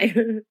all the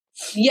time.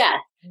 Yeah.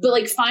 But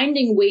like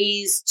finding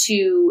ways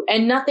to,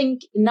 and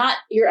not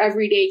your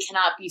everyday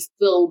cannot be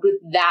filled with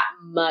that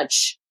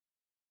much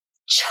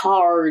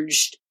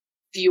charged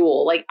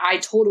fuel. Like, I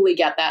totally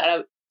get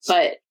that.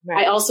 But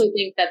I also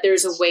think that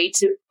there's a way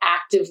to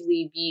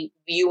actively be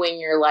viewing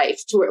your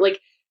life to where, like,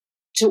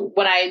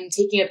 when I'm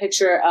taking a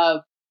picture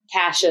of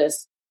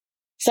Cassius,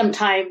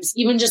 sometimes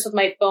even just with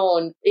my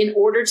phone, in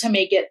order to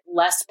make it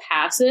less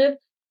passive,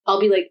 I'll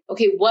be like,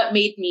 okay, what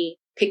made me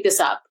pick this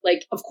up?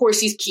 Like, of course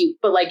he's cute,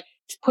 but like,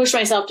 push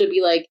myself to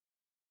be like,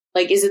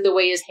 is it the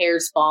way his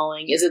hair's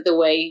falling? Is it the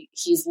way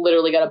he's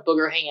literally got a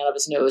booger hanging out of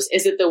his nose?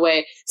 Is it the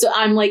way? So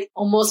I'm like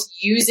almost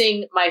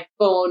using my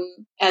phone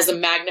as a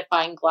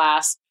magnifying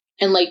glass,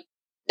 and like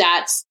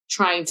that's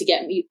trying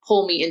to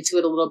pull me into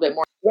it a little bit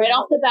more. Right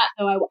off the bat,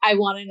 though, I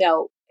want to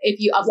know, if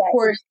you, of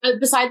course,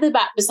 besides the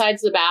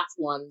bath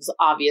ones,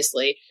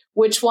 obviously,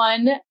 which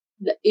one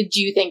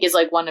do you think is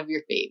like one of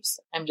your faves?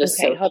 I'm just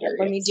okay. so Hold curious.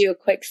 on, let me do a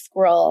quick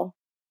scroll.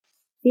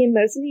 See, in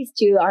most of these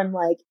too, I'm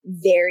like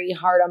very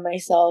hard on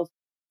myself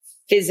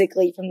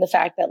physically from the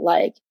fact that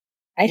like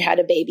I'd had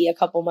a baby a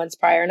couple months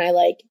prior, and I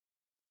like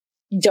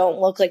don't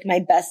look like my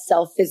best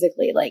self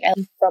physically. Like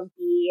I'm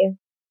frumpy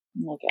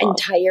and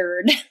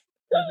tired.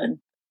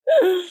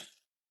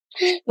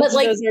 But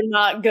like those are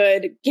not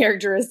good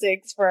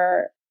characteristics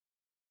for,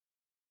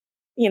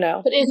 you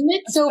know. But isn't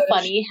it so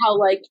funny how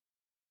like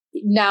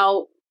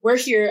now we're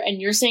here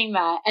and you're saying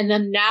that, and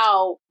then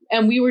now,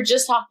 and we were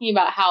just talking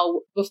about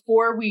how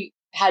before we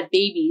had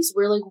babies,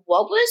 we're like,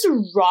 what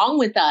was wrong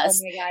with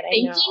us? Oh my God, I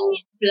thinking know.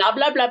 blah,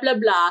 blah, blah, blah,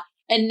 blah.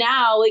 And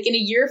now, like in a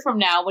year from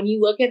now, when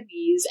you look at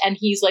these and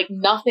he's like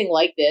nothing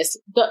like this,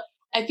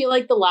 I feel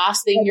like the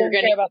last thing you're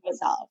going to care about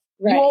myself.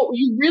 Right.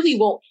 You really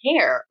won't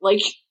care.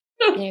 Like,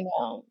 I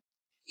know.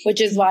 Which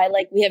is why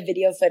like we have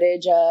video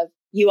footage of,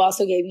 you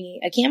also gave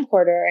me a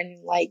camcorder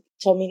and like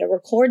told me to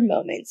record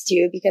moments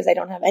too, because I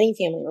don't have any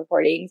family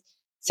recordings.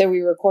 So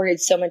we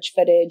recorded so much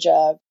footage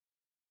of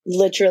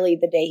literally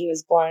the day he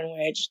was born,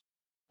 which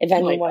if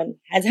anyone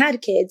has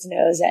had kids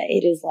knows that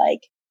it is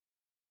like,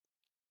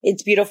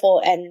 it's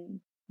beautiful and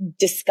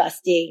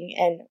disgusting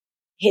and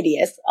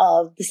hideous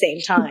all at the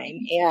same time.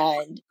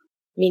 And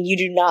I mean, you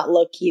do not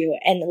look cute.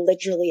 And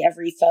literally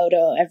every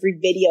photo, every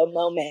video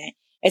moment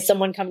is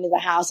someone coming to the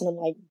house and I'm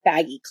like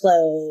baggy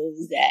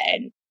clothes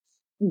and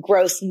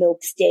gross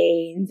milk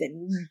stains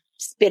and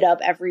spit up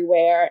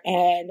everywhere.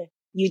 And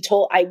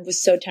I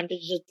was so tempted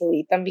to just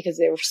delete them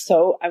because I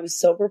was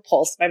so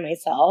repulsed by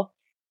myself.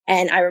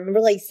 And I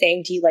remember like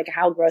saying to you, like,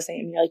 how gross I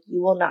am. You're like,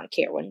 you will not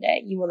care one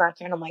day. You will not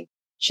care. And I'm like,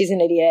 she's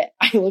an idiot.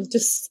 I look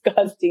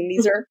disgusting.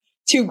 These are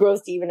too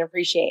gross to even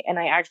appreciate. And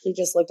I actually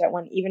just looked at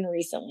one even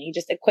recently,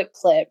 just a quick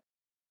clip.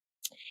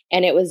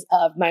 And it was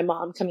of my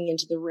mom coming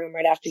into the room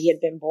right after he had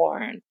been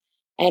born.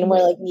 And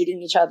we're like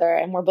meeting each other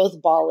and we're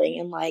both bawling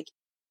and like,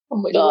 oh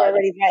my you God. were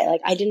already right.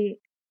 Like I didn't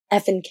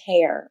effing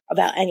care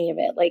about any of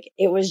it. Like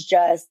it was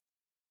just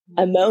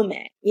a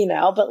moment, you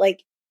know, but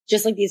like,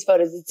 just like these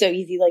photos, it's so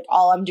easy. Like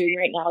all I'm doing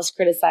right now is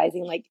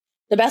criticizing. Like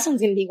the best one's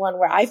going to be one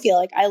where I feel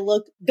like I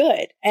look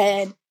good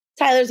and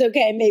Tyler's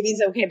okay. Maybe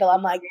he's okay. But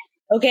I'm like,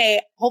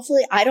 okay,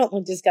 hopefully I don't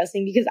look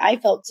disgusting because I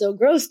felt so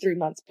gross 3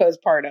 months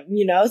postpartum,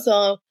 you know?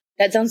 So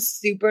that sounds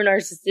super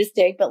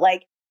narcissistic, but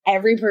like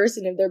every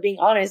person, if they're being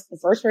honest, the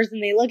first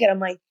person they look at, I'm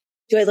like,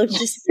 do I look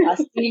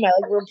disgusting? Am I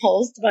like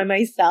repulsed by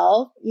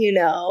myself, you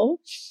know?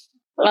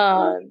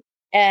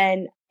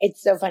 And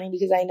it's so funny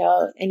because I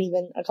know, and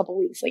even a couple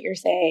weeks, like you're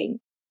saying,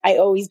 I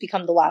always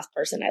become the last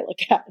person I look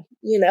at,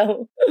 you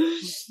know?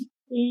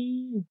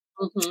 Mm-hmm.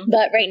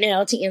 But right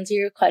now, to answer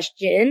your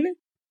question,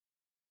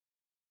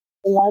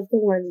 I love the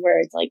ones where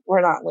it's like,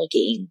 we're not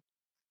looking.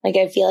 Like,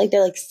 I feel like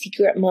they're like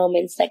secret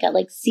moments that got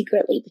like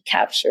secretly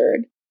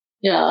captured.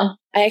 Yeah.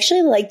 I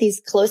actually like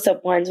these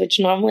close-up ones, which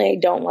normally I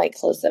don't like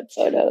close-up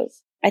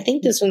photos. I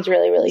think this one's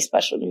really, really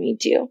special to me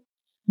too.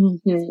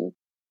 Mm-hmm.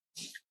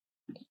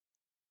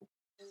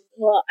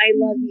 Well, I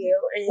love you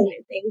and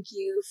thank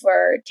you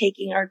for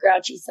taking our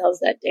grouchy selves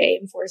that day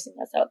and forcing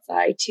us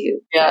outside to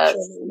capture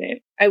a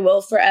moment. I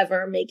will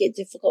forever make it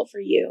difficult for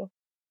you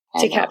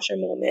to capture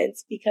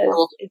moments because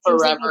it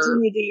seems like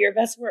you do your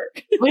best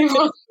work.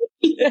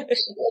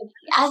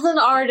 As an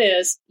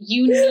artist,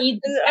 you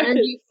need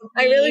energy.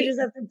 I really just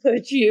have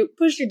to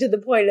push you to the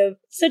point of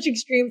such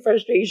extreme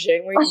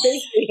frustration where you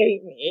basically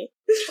hate me.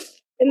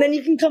 And then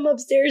you can come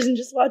upstairs and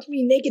just watch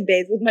me naked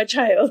bathe with my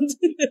child.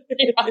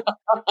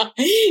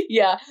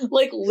 Yeah.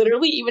 Like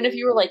literally, even if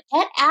you were like,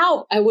 get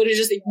out, I would have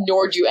just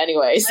ignored you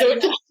anyway. So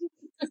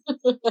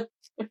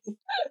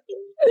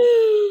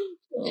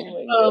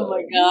oh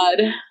my God.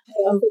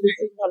 This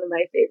is one of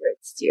my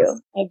favorites too,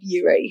 of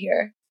you right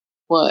here.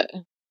 What?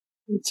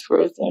 It's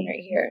this one right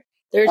here.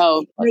 There's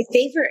my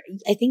favorite.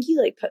 I think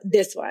you like put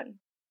this one.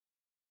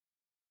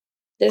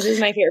 This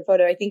is my favorite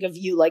photo I think of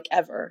you like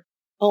ever.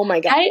 Oh my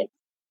God.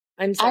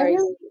 I'm sorry.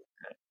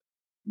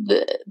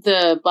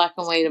 The black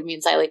and white of me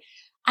and Siley.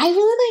 I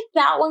really like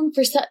that one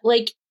for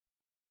like.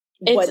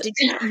 What did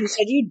you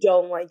said you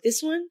don't like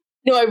this one?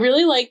 No, I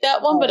really like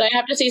that one, but I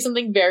have to say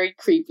something very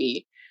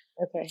creepy.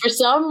 Okay. For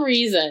some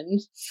reason,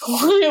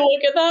 when I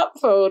look at that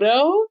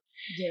photo,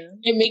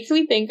 it makes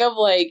me think of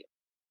like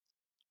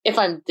if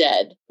I'm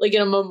dead, like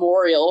in a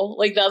memorial,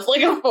 like that's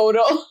like a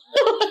photo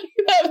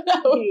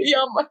that would be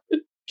on my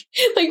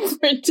like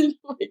printed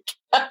on my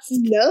casket.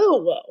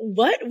 No,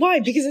 what? Why?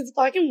 Because it's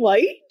black and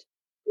white?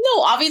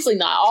 No, obviously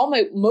not.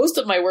 Most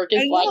of my work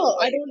is black and white.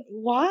 I don't.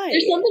 Why?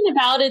 There's something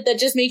about it that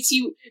just makes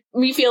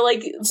me feel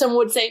like someone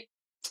would say,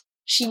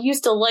 she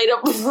used to light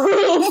up a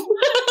room.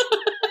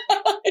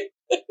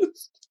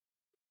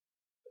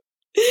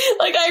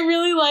 Like, I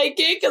really like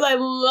it because I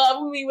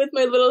love me with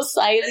my little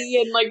Siley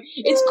and, like,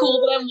 it's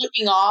cool that I'm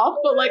looking off,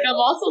 but, like, I'm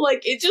also,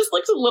 like, it just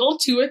looks a little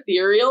too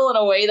ethereal in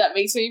a way that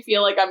makes me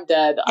feel like I'm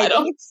dead. I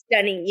don't. Think it's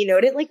stunning. You know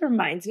what it, like,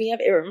 reminds me of?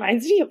 It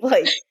reminds me of,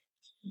 like,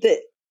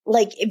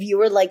 if you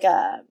were, like,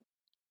 a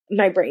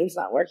my brain's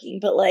not working,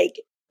 but like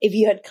if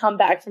you had come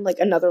back from like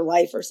another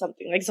life or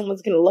something, like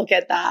someone's going to look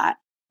at that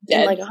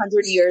in like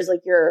 100 years,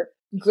 like your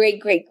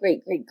great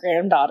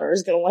granddaughter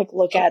is going to like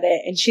look at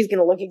it and she's going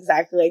to look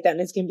exactly like that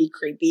and it's going to be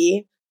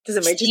creepy because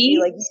it might just be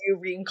like you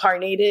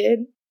reincarnated.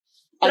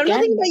 I'm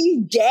not thinking about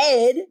you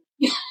dead.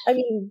 I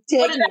mean,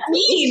 what does that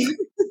mean?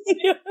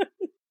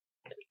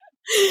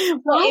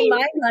 Well, in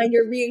my mind,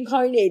 you're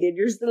reincarnated.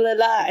 You're still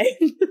alive.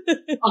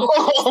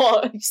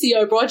 Oh, see,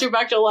 I brought you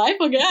back to life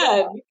again.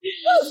 Yeah.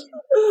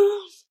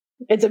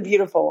 It's a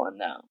beautiful one,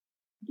 though.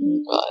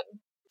 God.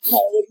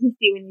 What do you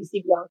see when you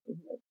see Bianca's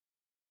head?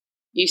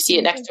 You see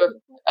it next to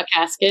a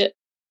casket?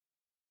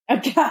 A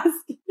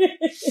casket?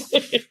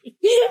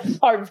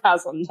 Hard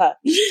pass on that.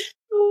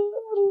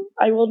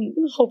 I will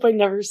hope I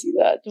never see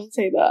that. Don't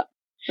say that.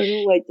 I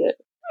don't like it.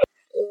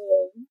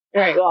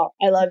 All right, well,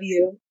 I love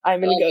you.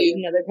 I'm going to go eat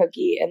another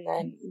cookie and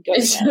then go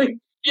to bed.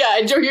 Yeah,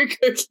 enjoy your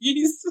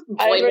cookies.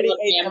 I already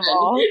ate them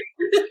all.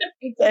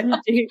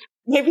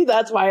 Maybe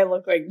that's why I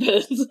look like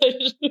this.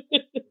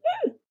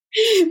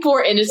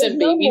 Poor innocent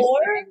babies.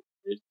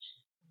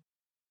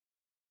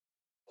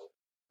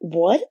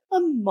 What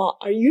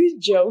are you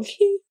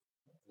joking?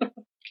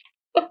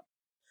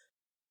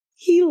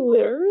 He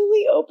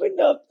literally opened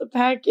up the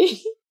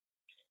package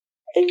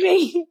and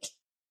made...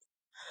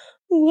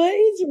 What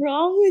is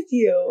wrong with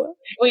you?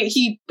 Wait,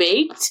 he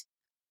baked?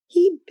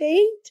 He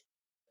baked?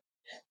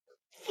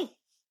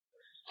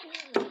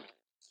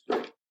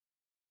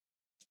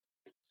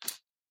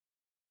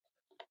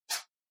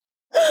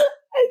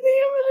 I think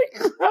I'm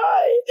gonna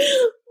cry.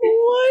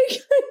 What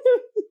kind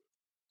of...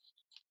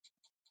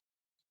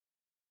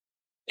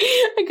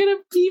 I'm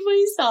gonna pee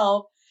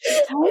myself.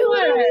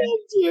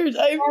 Tears.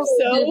 I'm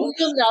so...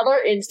 Another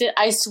instant,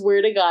 I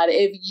swear to God,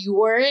 if you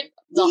weren't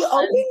the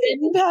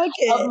husband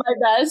of my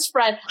best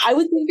friend, I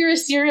would think you're a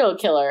serial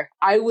killer.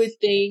 I would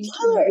think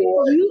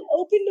you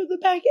opened up the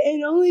packet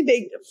and only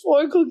baked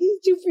 4 cookies,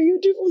 2 for you,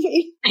 2 for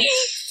me.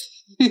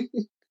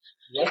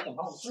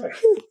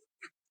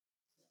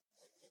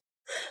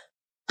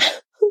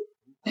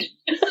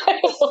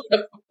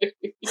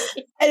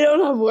 I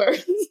don't have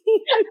words.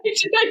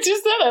 I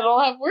just said I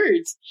don't have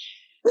words.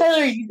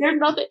 Tyler, there's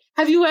nothing.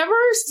 Have you ever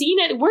seen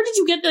it? Where did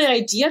you get the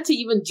idea to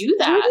even do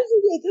that? Where did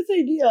you get this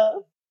idea?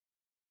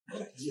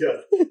 Yeah.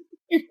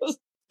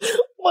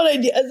 What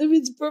idea? As if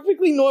it's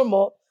perfectly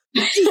normal.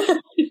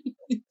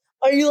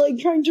 Are you like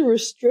trying to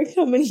restrict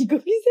how many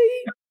cookies I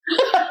eat?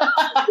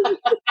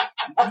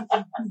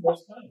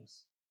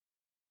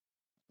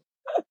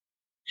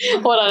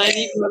 Hold on, I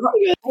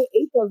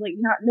ate those like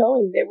not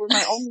knowing they were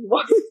my only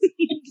ones.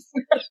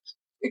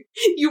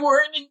 You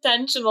weren't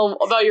intentional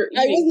about your eating.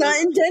 I was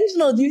not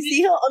intentional. Do you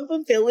see how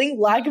unfulfilling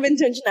lack of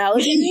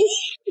intentionality is?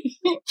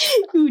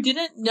 Who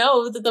didn't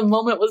know that the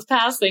moment was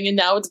passing and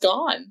now it's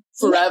gone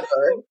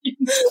forever.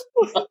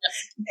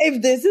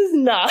 If this is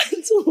not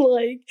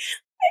like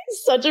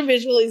such a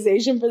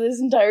visualization for this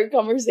entire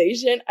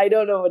conversation, I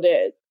don't know what it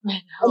is.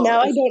 And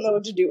now I don't know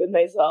what to do with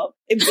myself.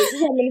 If this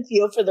is how I'm going to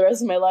feel for the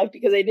rest of my life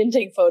because I didn't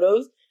take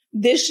photos,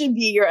 this should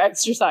be your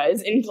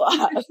exercise in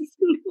class.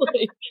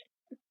 Like,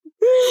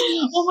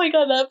 oh my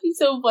God, that'd be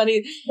so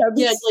funny.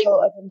 Yeah, it's so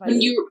like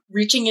when you're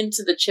reaching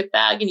into the chip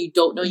bag and you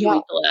don't know you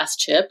ate the last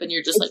chip and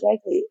you're just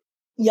exactly.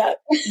 Yeah,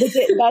 that's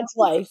it. That's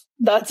life.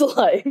 That's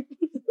life.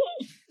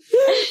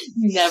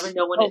 You never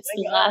know when it's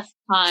the last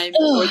time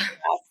or the last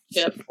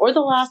chip or the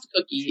last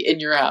cookie in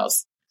your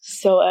house.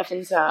 So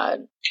effing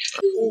sad.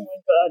 Oh my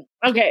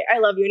God. Okay, I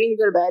love you. I need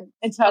to go to bed.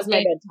 It's past my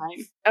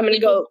bedtime. I'm going to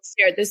go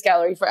stare at this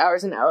gallery for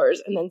hours and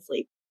hours and then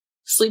sleep.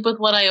 Sleep with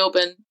one eye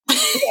open.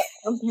 Yeah,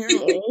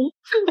 apparently.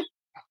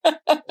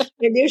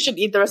 Maybe I should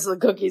eat the rest of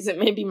the cookies. It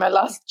may be my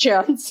last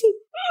chance.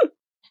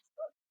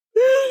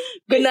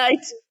 Good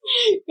night.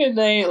 Good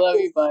night. Love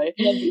you. Bye.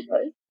 Love you.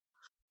 Bye.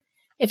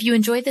 If you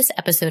enjoyed this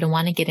episode and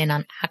want to get in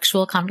on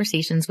actual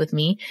conversations with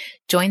me,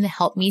 join the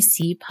Help Me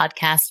See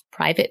podcast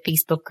private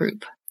Facebook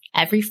group.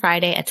 Every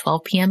Friday at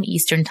 12 p.m.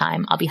 Eastern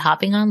Time, I'll be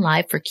hopping on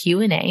live for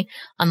Q&A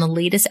on the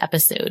latest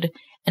episode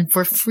and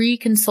for free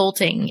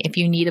consulting if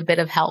you need a bit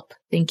of help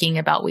thinking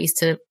about ways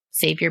to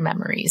save your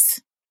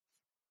memories.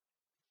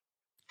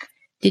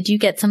 Did you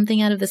get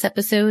something out of this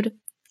episode?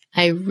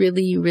 I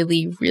really,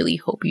 really, really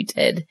hope you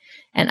did,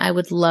 and I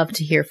would love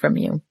to hear from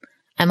you.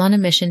 I'm on a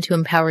mission to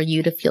empower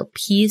you to feel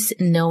peace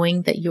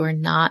knowing that you are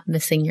not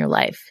missing your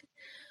life.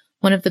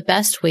 One of the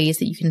best ways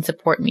that you can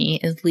support me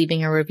is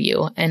leaving a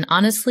review, and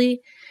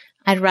honestly,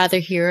 I'd rather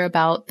hear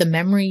about the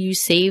memory you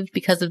saved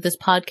because of this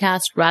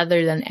podcast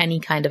rather than any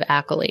kind of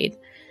accolade.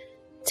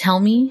 Tell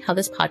me how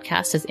this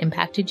podcast has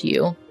impacted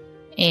you,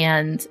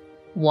 and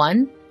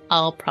 1,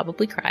 I'll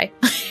probably cry.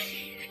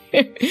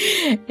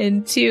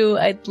 And 2,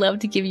 I'd love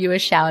to give you a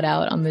shout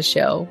out on the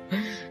show.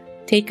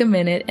 Take a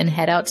minute and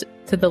head out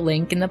to the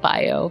link in the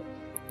bio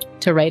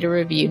to write a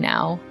review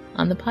now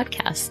on the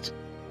podcast.